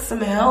want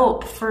some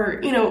help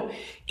for,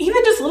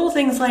 even just little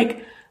things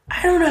like,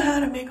 I don't know how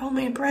to make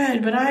homemade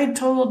bread, but I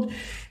told,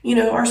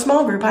 our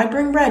small group I'd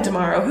bring bread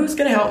tomorrow. Who's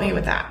going to help me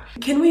with that?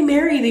 Can we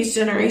marry these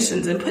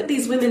generations and put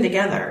these women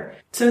together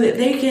so that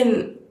they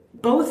can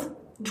both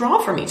draw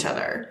from each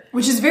other?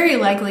 Which is very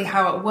likely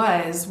how it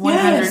was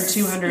 100,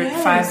 200,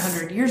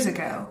 500 years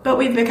ago. But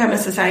we've become a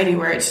society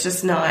where it's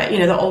just not,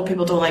 the old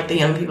people don't like the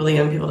young people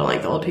don't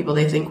like the old people.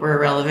 They think we're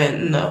irrelevant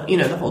and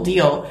the whole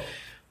deal.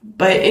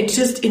 But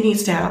it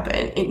needs to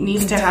happen. It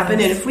needs to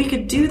happen. And if we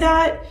could do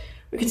that,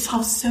 we could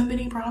solve so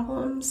many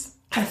problems.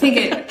 I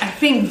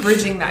think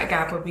bridging that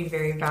gap would be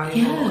very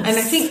valuable. Yes. And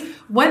I think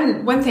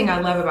one thing I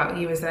love about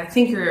you is that I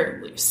think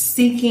you're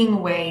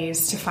seeking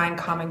ways to find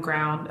common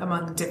ground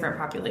among different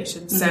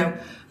populations. So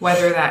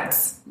whether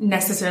that's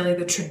necessarily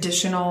the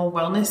traditional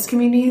wellness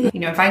community,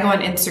 if I go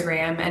on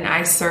Instagram and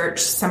I search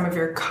some of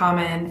your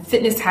common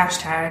fitness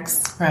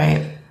hashtags,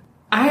 right,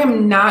 I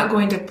am not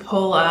going to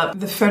pull up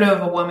the photo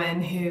of a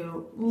woman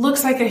who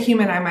looks like a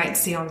human I might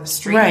see on the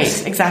street.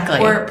 Right, exactly.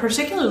 Or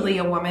particularly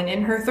a woman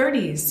in her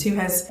 30s who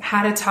has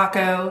had a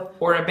taco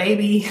or a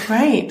baby.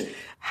 Right.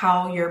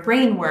 How your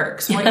brain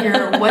works, what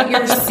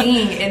you're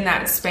seeing in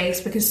that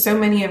space, because so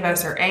many of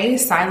us are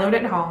siloed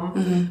at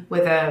home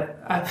with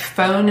a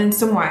phone and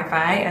some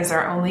Wi-Fi as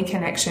our only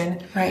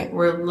connection. Right.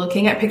 We're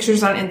looking at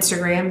pictures on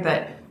Instagram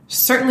that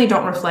certainly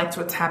don't reflect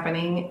what's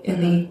happening in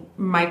the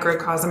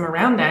microcosm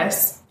around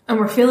us. And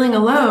we're feeling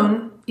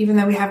alone, even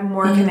though we have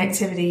more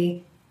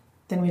connectivity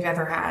than we've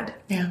ever had.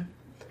 Yeah.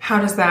 How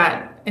does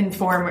that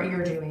inform what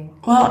you're doing?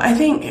 Well, I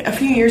think a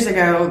few years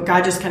ago,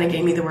 God just kind of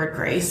gave me the word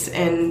grace.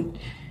 And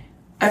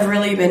I've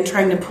really been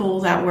trying to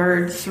pull that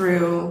word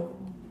through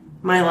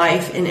my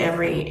life in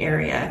every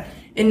area.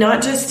 And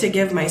not just to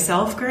give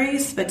myself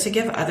grace, but to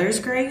give others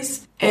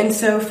grace. And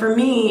so for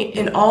me,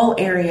 in all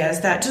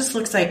areas, that just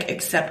looks like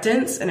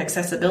acceptance and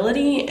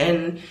accessibility.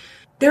 And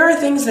there are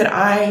things that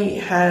I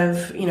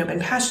have, been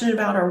passionate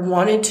about or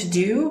wanted to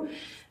do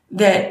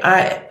that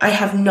I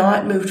have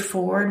not moved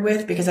forward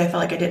with because I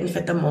felt like I didn't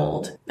fit the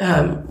mold.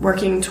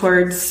 Working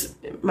towards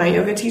my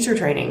yoga teacher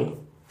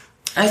training.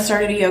 I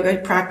started a yoga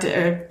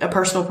practice, a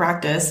personal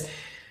practice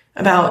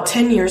about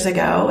 10 years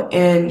ago,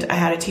 and I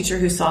had a teacher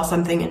who saw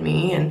something in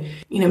me and,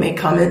 made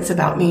comments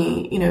about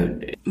me,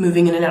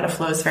 moving in and out of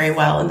flows very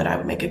well, and that I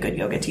would make a good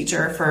yoga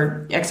teacher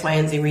for X, Y,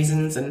 and Z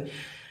reasons. And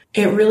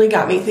it really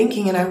got me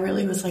thinking, and I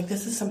really was like,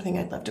 this is something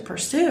I'd love to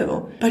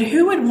pursue. But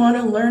who would want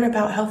to learn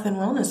about health and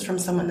wellness from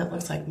someone that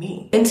looks like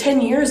me? And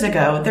 10 years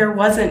ago, there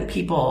wasn't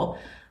people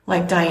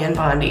like Diane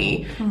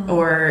Bondi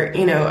or,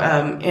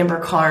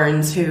 Amber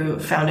Carnes, who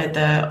founded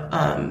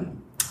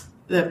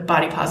the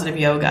Body Positive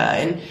Yoga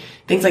and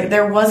things like.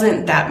 There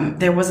wasn't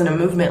a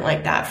movement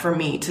like that for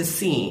me to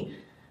see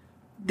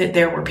that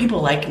there were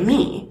people like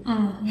me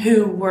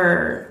who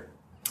were.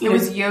 It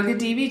was yoga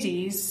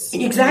DVDs.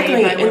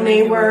 Exactly. And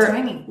they were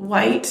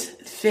white,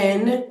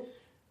 thin,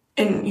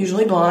 and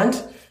usually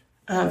blonde,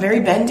 very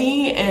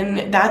bendy.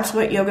 And that's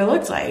what yoga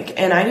looked like.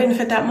 And I didn't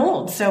fit that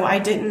mold. So I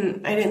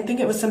didn't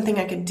think it was something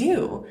I could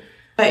do.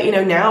 But,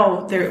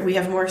 now we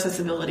have more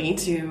accessibility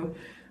to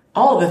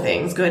all the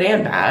things, good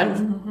and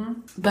bad.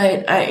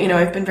 But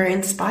I've been very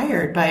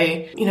inspired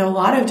by, a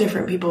lot of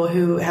different people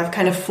who have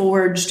kind of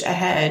forged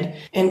ahead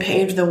and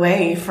paved the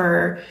way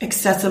for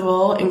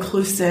accessible,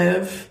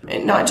 inclusive,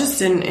 and not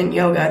just in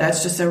yoga.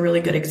 That's just a really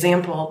good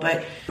example,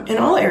 but in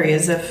all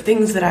areas of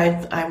things that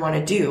I want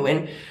to do.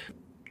 And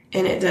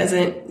it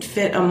doesn't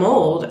fit a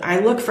mold. I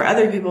look for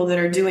other people that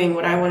are doing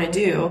what I want to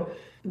do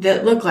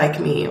that look like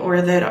me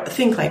or that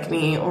think like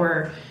me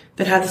or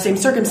that have the same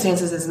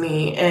circumstances as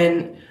me.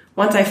 And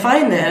once I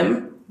find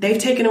them, they've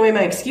taken away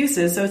my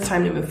excuses, so it's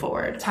time to move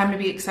forward. Time to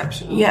be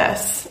exceptional.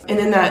 Yes. And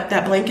then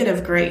that blanket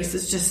of grace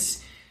is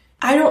just,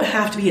 I don't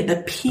have to be at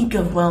the peak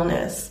of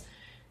wellness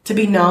to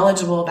be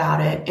knowledgeable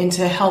about it and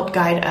to help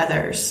guide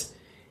others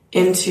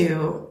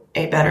into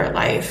a better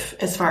life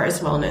as far as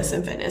wellness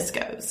and fitness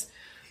goes.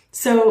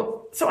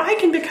 So I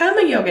can become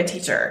a yoga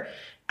teacher.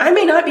 I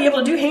may not be able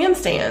to do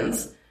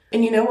handstands.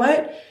 And you know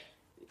what?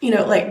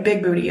 Like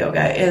Big Booty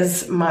Yoga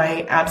is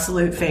my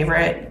absolute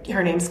favorite.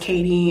 Her name's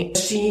Katie.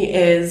 She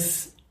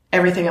is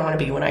everything I want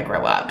to be when I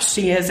grow up.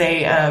 She is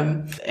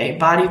a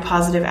body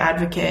positive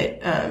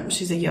advocate.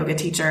 She's a yoga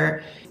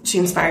teacher. She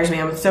inspires me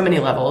on so many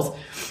levels.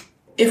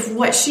 If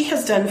what she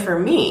has done for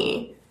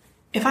me,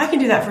 if I can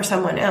do that for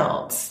someone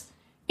else,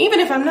 even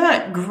if I'm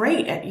not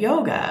great at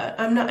yoga,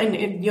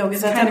 and yoga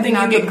is not something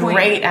you get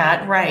great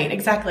at. Right,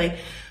 exactly.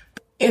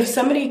 If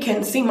somebody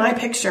can see my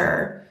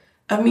picture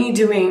of me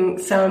doing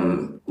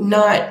some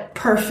not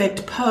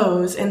perfect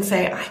pose and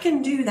say, I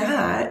can do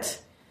that.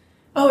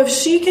 Oh, if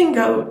she can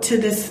go to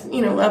this,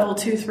 level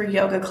 2-3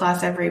 yoga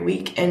class every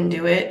week and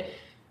do it,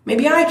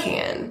 maybe I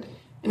can.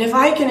 And if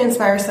I can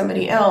inspire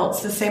somebody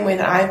else the same way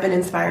that I've been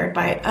inspired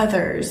by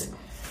others,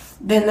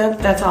 then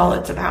that's all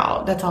it's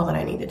about. That's all that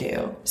I need to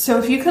do. So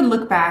if you could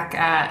look back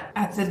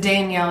at the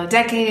Danielle a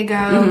decade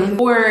ago,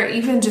 or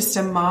even just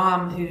a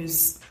mom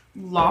who's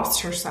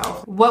lost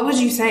herself, what would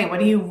you say? What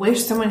do you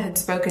wish someone had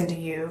spoken to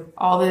you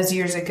all those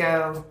years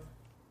ago?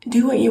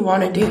 Do what you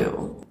want to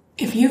do.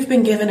 If you've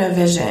been given a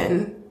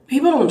vision,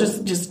 People don't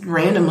just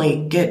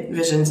randomly get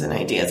visions and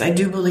ideas. I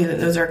do believe that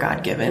those are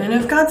God-given. And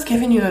if God's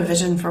given you a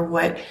vision for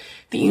what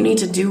that you need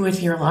to do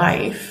with your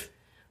life,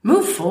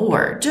 move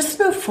forward. Just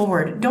move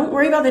forward. Don't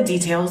worry about the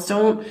details.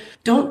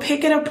 Don't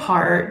pick it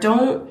apart.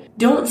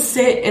 Don't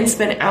sit and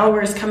spend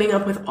hours coming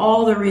up with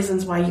all the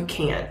reasons why you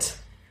can't.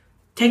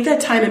 Take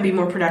that time and be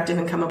more productive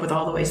and come up with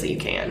all the ways that you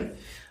can.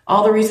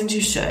 All the reasons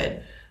you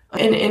should.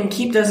 And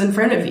keep those in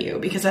front of you,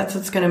 because that's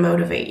what's going to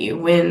motivate you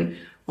when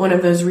one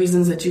of those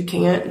reasons that you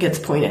can't gets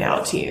pointed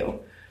out to you.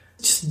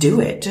 Just do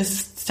it.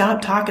 Just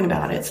stop talking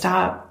about it.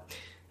 Stop.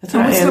 That's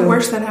what's the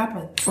worst that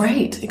happens.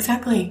 Right.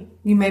 Exactly.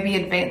 You maybe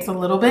advance a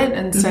little bit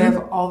instead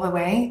of all the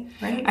way.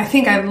 Right. I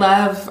think I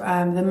love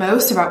the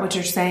most about what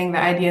you're saying,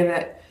 the idea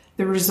that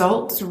the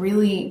results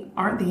really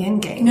aren't the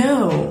end game.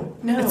 No.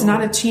 It's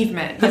not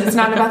achievement. It's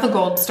not about the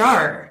gold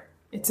star.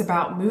 It's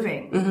about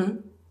moving. Mm-hmm.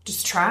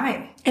 Just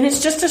try. And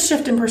it's just a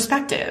shift in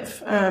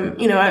perspective. I'm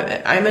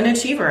an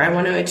achiever. I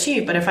want to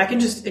achieve. But if I can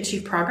just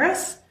achieve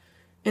progress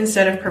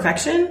instead of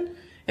perfection,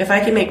 if I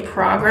can make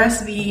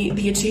progress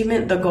the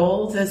achievement, the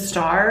goal, the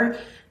star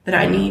that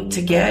I need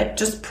to get,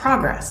 just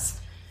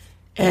progress.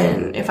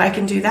 And if I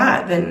can do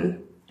that,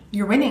 then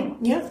you're winning.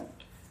 Yeah.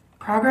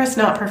 Progress,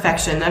 not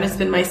perfection. That has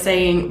been my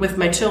saying with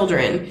my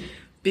children,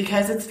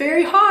 because it's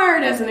very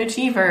hard as an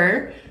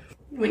achiever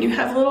when you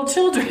have little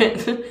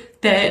children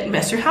that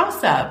mess your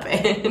house up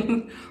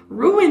and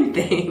ruin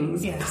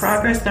things. Yes.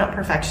 Progress, not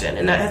perfection.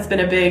 And that has been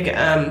a big,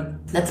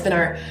 that's been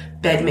our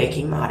bed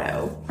making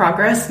motto.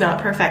 Progress,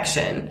 not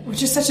perfection.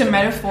 Which is such a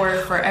metaphor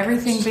for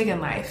everything big in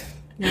life.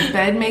 Your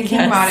bed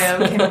making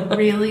motto can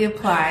really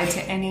apply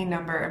to any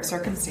number of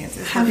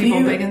circumstances for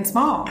people big and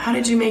small. How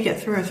did you make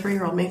it through a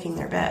 3-year-old making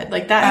their bed?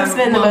 Like, that has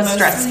been the most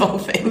stressful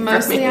thing.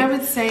 Mostly, I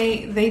would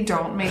say they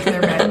don't make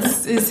their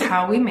beds is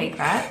how we make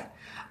that.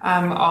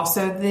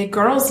 Also, the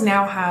girls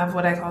now have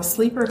what I call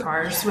sleeper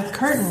cars with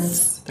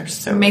curtains. They're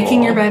so Making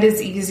cool. your bed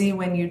is easy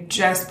when you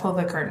just pull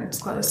the curtains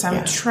closed. So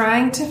I'm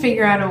trying to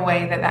figure out a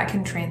way that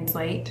can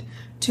translate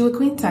to a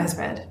queen size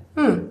bed.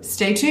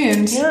 Stay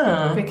tuned,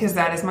 because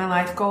that is my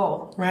life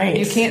goal. Right.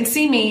 You can't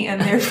see me, and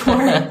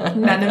therefore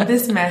none of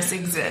this mess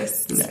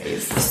exists.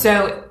 Nice.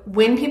 So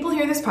when people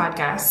hear this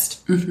podcast,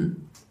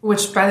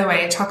 which, by the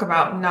way, talk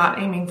about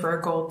not aiming for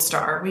a gold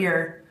star. We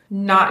are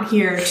not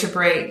here to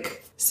break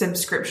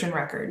subscription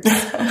records.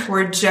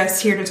 We're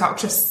just here to talk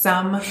to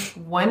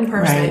one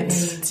person who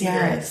needs to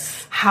hear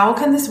it. How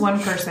can this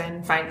one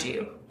person find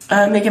you?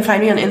 They can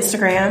find me on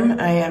Instagram.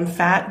 I am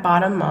Fat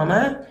Bottom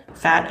Mama,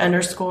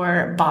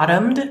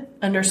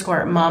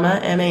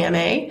 fat_bottomed_mama,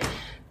 MAMA.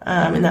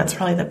 And that's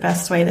probably the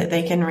best way that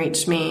they can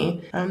reach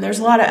me. There's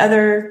a lot of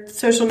other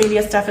social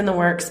media stuff in the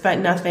works, but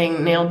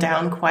nothing nailed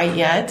down quite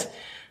yet.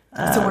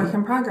 It's a work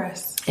in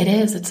progress. It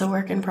is. It's a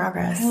work in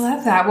progress. I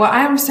love that. Well,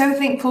 I'm so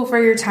thankful for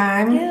your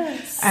time.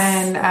 Yes.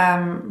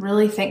 And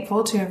really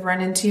thankful to have run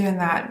into you in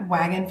that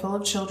wagon full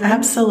of children.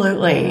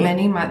 Absolutely.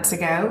 Many months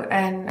ago.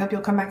 And hope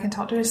you'll come back and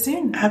talk to us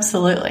soon.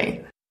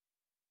 Absolutely.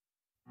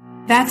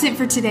 That's it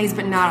for today's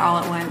But Not All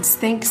at Once.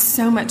 Thanks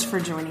so much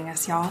for joining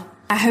us, y'all.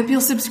 I hope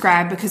you'll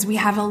subscribe because we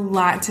have a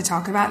lot to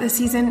talk about this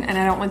season, and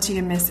I don't want you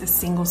to miss a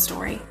single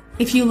story.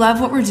 If you love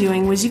what we're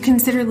doing, would you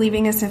consider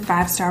leaving us a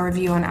 5-star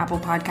review on Apple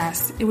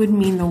Podcasts? It would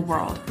mean the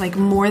world. Like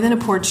more than a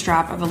porch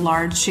drop of a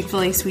large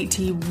Chick-fil-A sweet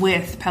tea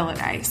with pellet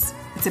ice.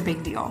 It's a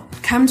big deal.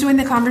 Come join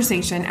the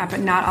conversation at But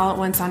Not All at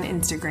Once on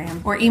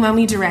Instagram, or email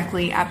me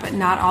directly at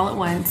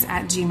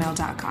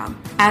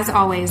butnotallatonce@gmail.com. As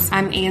always,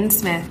 I'm Ann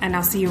Smith, and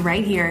I'll see you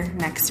right here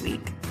next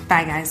week.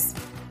 Bye, guys.